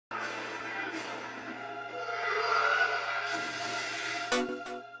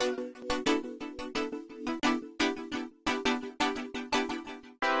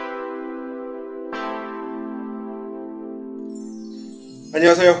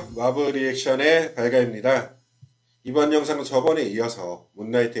안녕하세요. 마블 리액션의 발가입니다. 이번 영상은 저번에 이어서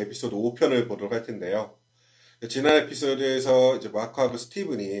문나이트 에피소드 5편을 보도록 할 텐데요. 지난 에피소드에서 이제 마크하고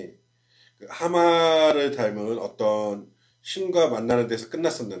스티븐이 그 하마를 닮은 어떤 신과 만나는 데서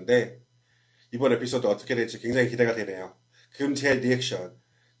끝났었는데, 이번 에피소드 어떻게 될지 굉장히 기대가 되네요. 그럼 제 리액션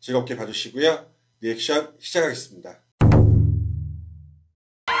즐겁게 봐주시고요. 리액션 시작하겠습니다.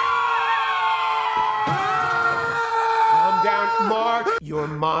 Mark, your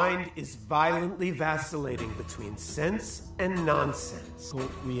mind is violently vacillating between sense and nonsense.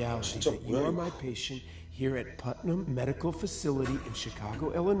 Reality that you are my patient here at Putnam Medical Facility in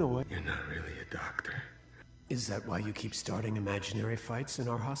Chicago, Illinois. You're not really a doctor. Is that why you keep starting imaginary fights in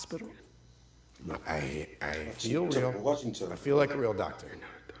our hospital? Look, I feel real. I feel like a real doctor. You're not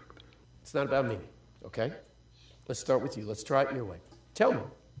a doctor. It's not about me, okay? Let's start with you. Let's try it your way. Tell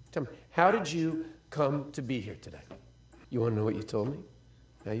me, how did you come to be here today? You want to know what you told me?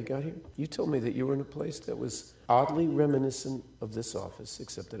 How you got here? You told me that you were in a place that was oddly reminiscent of this office,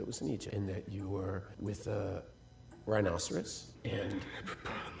 except that it was in Egypt, and that you were with a rhinoceros and...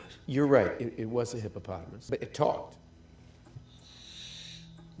 Hippopotamus. You're right, it was a hippopotamus, but it talked.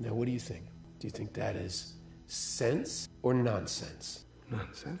 Now, what do you think? Do you think that is sense or nonsense?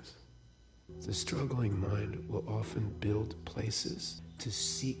 Nonsense. The struggling mind will often build places to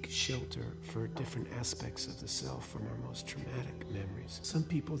seek shelter for different aspects of the self from our most traumatic memories. Some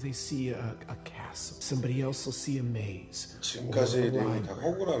people, they see a castle. Somebody else will see a maze. 지금까지 내용이 다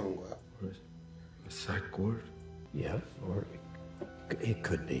허구라는 거야. A psych ward? Yeah, or it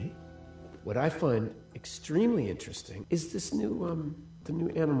could be. What I find extremely interesting is this new, the new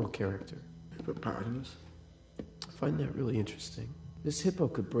animal character. Hippopotamus? I find that really interesting. This hippo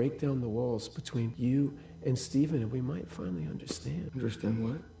could break down the walls between you and Stephen, and we might finally understand. Understand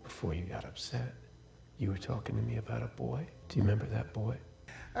what? Before you got upset, you were talking to me about a boy. Do you remember that boy?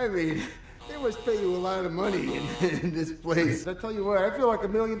 I mean, they must pay you a lot of money in this place. I tell you what, I feel like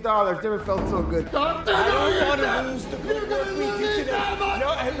 $1 million. Never felt so good. Doctor, I don't want to lose the good work we did today. No,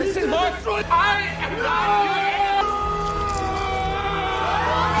 and listen, Mark, I am not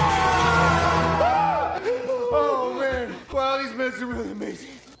Oh, man. Wow, these meds are really amazing.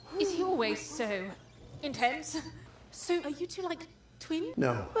 Is he always so intense? So, are you two like twins?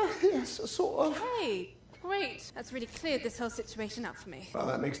 No. Yes, sort of. Hey, great. That's really cleared this whole situation up for me. Well,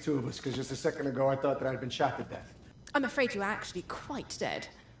 that makes two of us, because just a second ago I thought that I'd been shot to death. I'm afraid you are actually quite dead.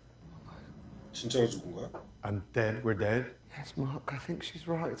 진짜로 죽은 거야? I'm dead. We're dead? Yes, Mark, I think she's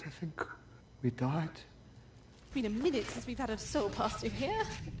right. I think we died. It's been a minute since we've had a soul pass through here.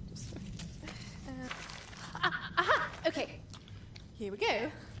 Aha! Okay. Here we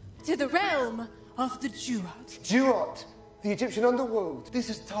go. To the realm of the Duat. Duat, the Egyptian underworld. This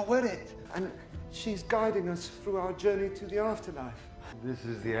is Taweret, and she's guiding us through our journey to the afterlife. This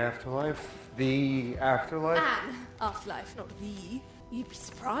is the afterlife? The afterlife? An afterlife, not the. You'd be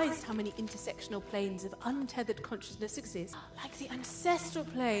surprised how many intersectional planes of untethered consciousness exist. Like the ancestral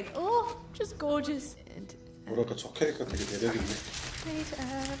plane. Oh, just gorgeous. And 뭐랄까 저 캐릭터 되게 매력있네.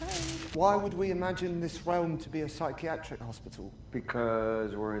 Why would we imagine this realm to be a psychiatric hospital?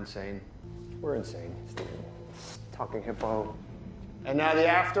 Because we're insane. We're insane, Stephen. Talking hippo. And now the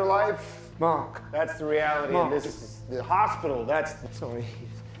afterlife? Mark. That's the reality. Mark. And this is the hospital. That's... Sorry.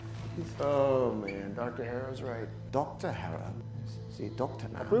 Oh, man. Dr. Harrow's right. Dr. Harrow? See, doctor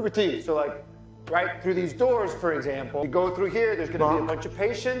now. I'll prove it to you. So, like, right through these doors, for example, you go through here, there's going to be a bunch of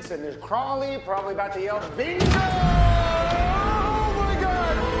patients, and there's Crawley, probably about to yell, bingo! Oh, my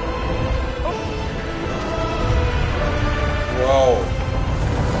God! 와우.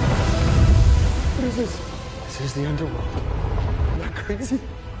 What is this? This is the underworld. Am I crazy?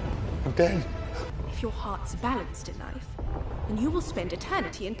 I'm dead. if your heart's balanced in life, then you will spend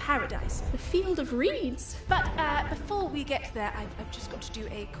eternity in paradise, the field of reeds. But before we get there, I've just got to do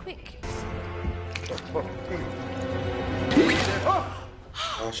a quick...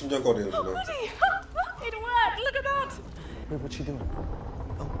 아, 심장거리는구나. It worked! Look at that! Wait, what's she doing?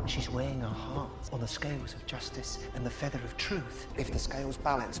 Oh, she's weighing our hearts on the scales of justice and the feather of truth. If the scales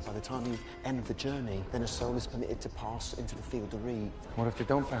balance by the time you end the journey, then a soul is permitted to pass into the field of reed. What if they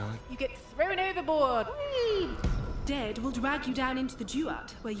don't balance? You get thrown overboard. Whee! Dead will drag you down into the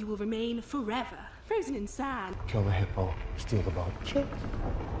Duat, where you will remain forever, frozen in sand. Kill the hippo, steal the boat. Sure.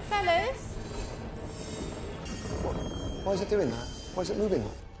 Fellas, Why is it doing that? Why is it moving?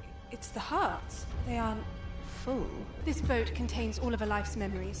 it's the hearts. They aren't full. This boat contains all of a life's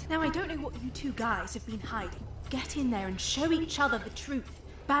memories. Now, I don't know what you two guys have been hiding. Get in there and show each other the truth.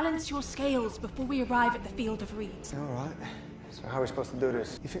 Balance your scales before we arrive at the field of reeds. All right. So how are we supposed to do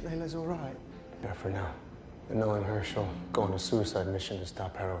this? You think Layla's all right? Yeah, for now. And knowing her, she'll go on a suicide mission to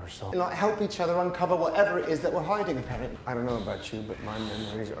stop her herself. And like help each other uncover whatever it is that we're hiding, apparently. I don't know about you, but my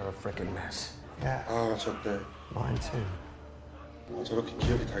memories are a freaking mess. Yeah. 아, 저때. Mine too. 아, 저렇게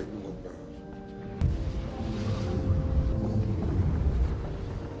기억이 다 있는 거구나.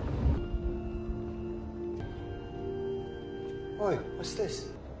 Oi, what's this?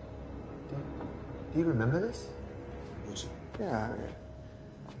 Do you remember this? 뭐지? Yeah.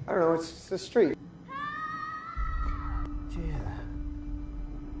 I don't know, it's the street. Do you hear that?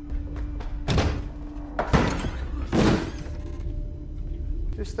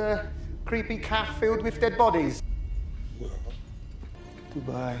 Just a creepy calf filled with dead bodies. 뭐야?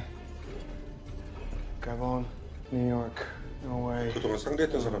 Dubai, Gabon, New York, Norway. 그동안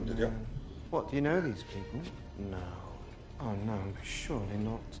상대했던 사람들이야? What, do you know these people? No. Oh no, surely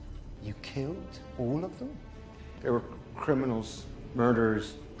not. You killed all of them? They were criminals,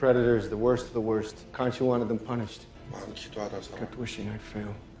 murderers, predators, the worst of the worst. Can't you want them punished? 많기도 하다 사람. Kept wishing I'd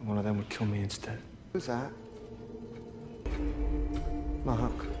fail, and one of them would kill me instead. Who's that?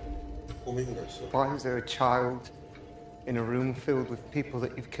 Mark. 고민가 있어. Why is there a child in a room filled with people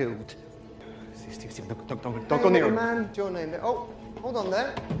that you've killed? Steve, don't go near him. Man, what's your name there? Oh, hold on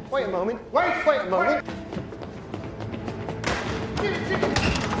there. Wait a moment. Wait a moment.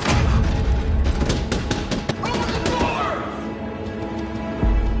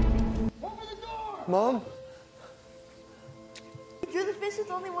 Mom? You're the fish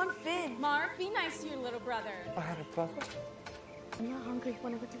with only one fin. Mark, be nice to your little brother. I had a brother. I'm not hungry.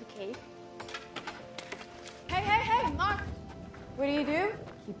 Want to go to the cave? Hey, Mark. What do?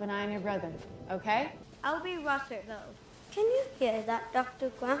 Keep an eye on your brother, okay? I'll be Russell, though. Can you hear that,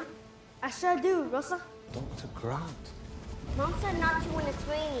 Dr. Grant? I sure do, Russell. Dr. Grant? Mom said not to when it's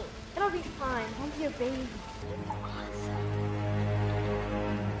raining. It'll be fine. Don't be a baby.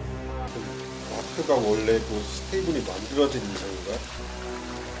 마크가 원래 그 스테이븐이 만들어진 인상인가?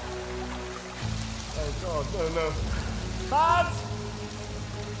 Oh, God, no. Lads!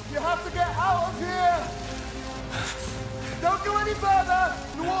 You have to get out of here! Don't go any further!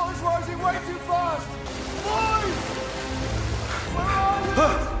 The water's rising way too fast! Boys! Where are you?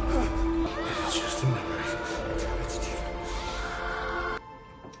 It's just a memory. It's Steve.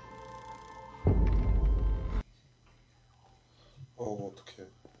 어떡해.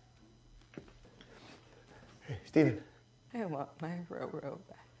 Hey, Stephen. I want my Roro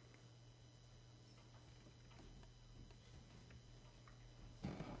back.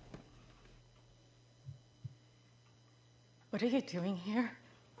 What are you doing here?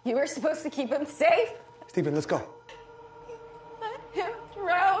 You were supposed to keep him safe. Stephen, let's go. Let him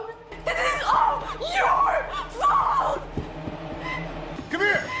drown. This is all your fault! Come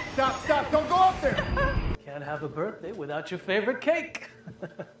here! Stop! Don't go up there! Can't have a birthday without your favorite cake.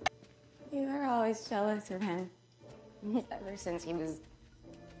 You were always jealous of him. Ever since he was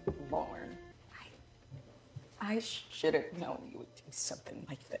born. I should have known you would do something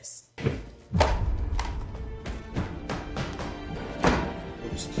like this.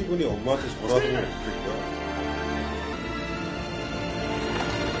 스티븐이 엄마한테 전화도 못 드릴 거야.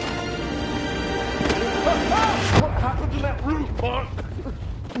 What happened to that roof, Mark?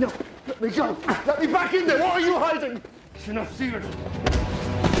 No, let me go. Let me back in there. What are you hiding? It's enough, Stephen.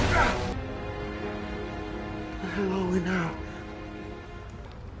 Where are we now?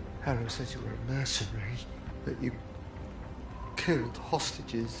 Harrow said you were a mercenary, that you killed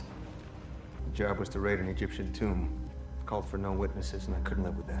hostages. The job was to raid an Egyptian tomb. Called for no witnesses, and I couldn't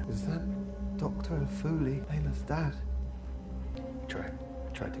live with that. Is that Dr. Fuli, Layla's dad?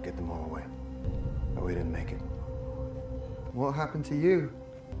 Tried to get them all away. But we didn't make it. What happened to you?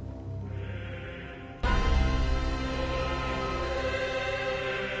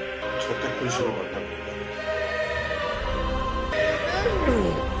 저때 군시로 만납니다.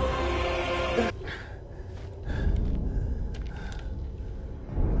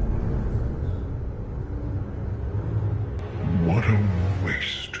 What a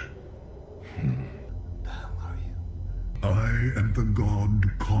waste. The hell are you? I am the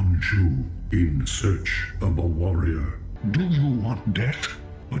god Khonshu, in search of a warrior. Do you want death,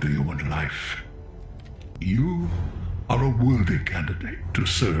 or do you want life? You are a worthy candidate to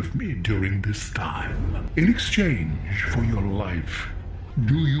serve me during this time. In exchange for your life,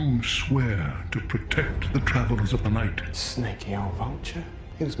 do you swear to protect the travelers of the night? Snaky old vulture.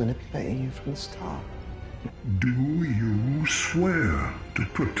 He was manipulating you from the start. Do you swear to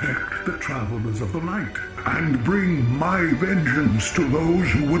protect the travelers of the night and bring my vengeance to those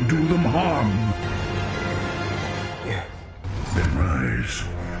who would do them harm? Yeah. Then rise.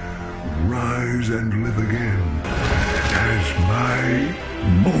 Rise and live again as my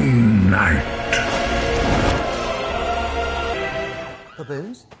Moon Knight.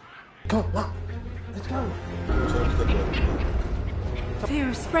 Baboons? Come on, now. Let's go. Fear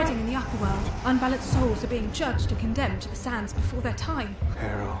is spreading in the upper world. Unbalanced souls are being judged and condemned to the sands before their time.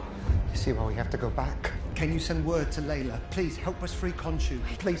 Hero, you see why we have to go back? Can you send word to Layla? Please help us free Khonshu.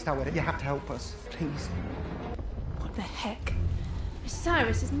 Please, Tawada, you have to help us. Please. What the heck?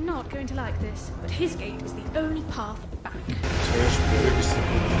 Cyrus is not going to like this, but his gate is the only path back.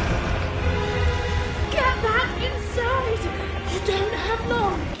 Get that inside! You don't have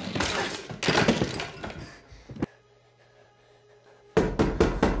long!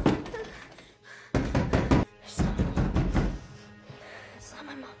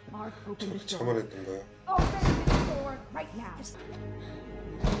 참아냈던 거야. Open the door right now.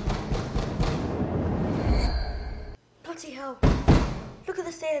 Bloody hell. Look at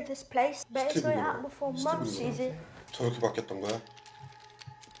the state of this place. Better sort it out before Mum sees it. 저렇게 바뀌었던 거야?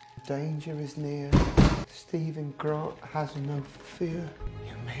 Danger is near. Stephen Grant has no fear.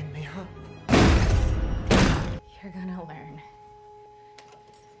 You made me up. You're gonna learn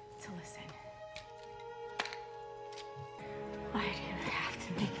to listen. Why do you have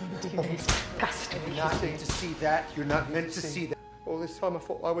to make him do this? You're not meant to see that. You're not meant to see that. All this time I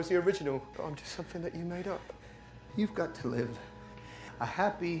thought I was the original, but I'm just something that you made up. You've got to live a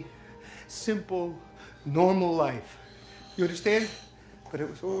happy, simple, normal life. You understand? But it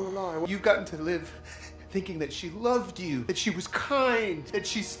was all a lie. You've gotten to live thinking that she loved you, that she was kind, that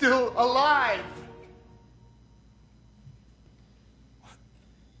she's still alive.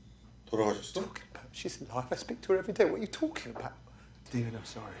 돌아가셨어? She's alive. I speak to her every day. What are you talking about? Stephen, I'm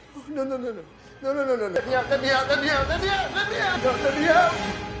sorry. Oh, no. No. Let me out. Let me out. Let me out. Let me out. Let me out. No, let me out.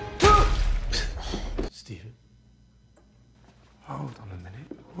 Stephen. Hold on a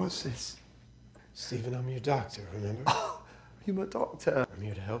minute. What's this? Stephen, I'm your doctor, remember? Oh, you're my doctor. I'm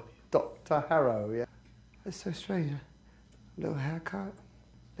here to help you. Dr. Harrow, yeah. It's so strange. A little haircut,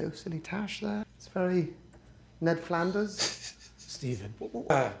 little silly tash there. It's very Ned Flanders. Stephen.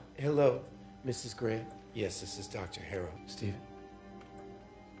 Hello, Mrs. Grant. Yes, this is Dr. Harrow. Stephen,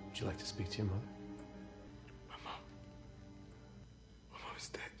 would you like to speak to your mother? My mom is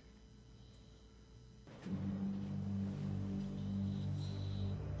dead.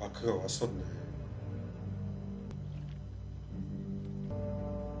 마크가 왔었네.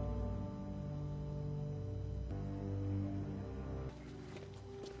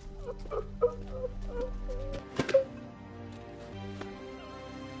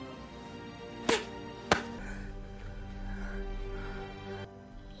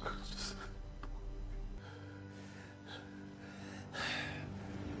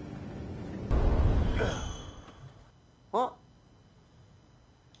 What?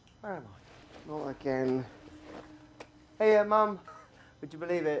 Where am I? Not again. Hey, Mum. Would you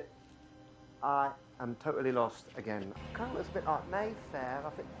believe it? I am totally lost again. Kind of looks a bit like Mayfair. I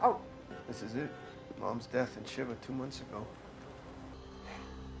think. Oh, this is it. Mom's death in Shiva 2 months ago.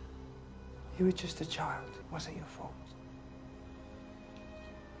 You were just a child. It wasn't your fault.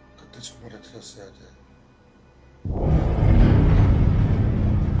 그때 정말 들었어야 돼.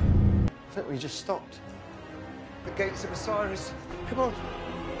 I think we just stopped. The gates of Osiris. Come on,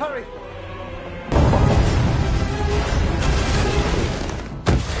 hurry!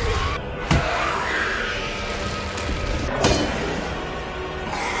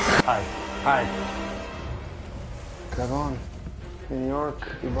 Hi. Gabon, New York,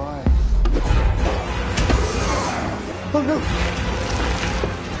 Dubai. Oh no!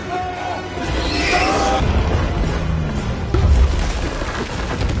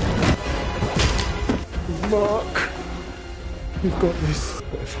 Mark, we've got this.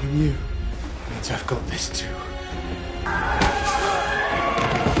 But if I'm you, it means I've got this too.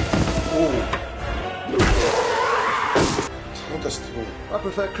 참았다 스티븐. I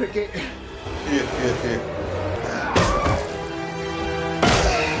prefer cricket. 뒤에.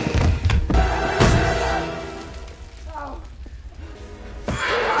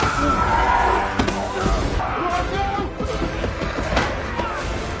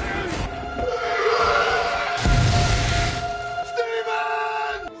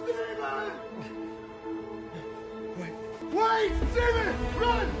 Wait! Stephen!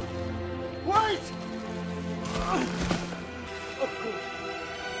 Run! Wait!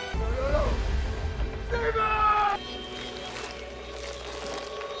 No! Stephen!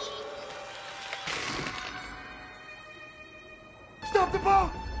 Stop the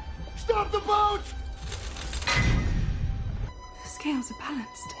boat! Stop the boat! The scales are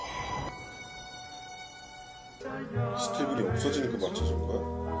balanced. 스티븐이 없어지니까 맞춰준 거야?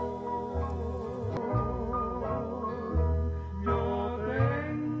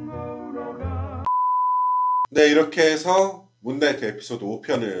 네, 이렇게 해서 문나이트 에피소드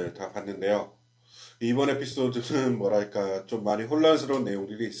 5편을 다 봤는데요. 이번 에피소드는 뭐랄까 좀 많이 혼란스러운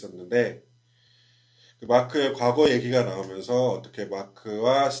내용들이 있었는데 그 마크의 과거 얘기가 나오면서 어떻게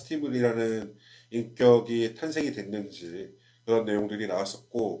마크와 스티븐이라는 인격이 탄생이 됐는지 그런 내용들이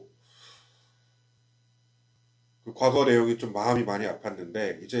나왔었고 그 과거 내용이 좀 마음이 많이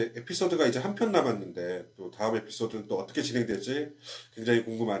아팠는데 이제 에피소드가 이제 한 편 남았는데 또 다음 에피소드는 또 어떻게 진행될지 굉장히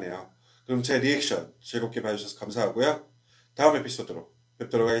궁금하네요. 그럼 제 리액션 즐겁게 봐주셔서 감사하고요. 다음 에피소드로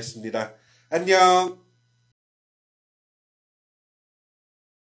뵙도록 하겠습니다. 안녕!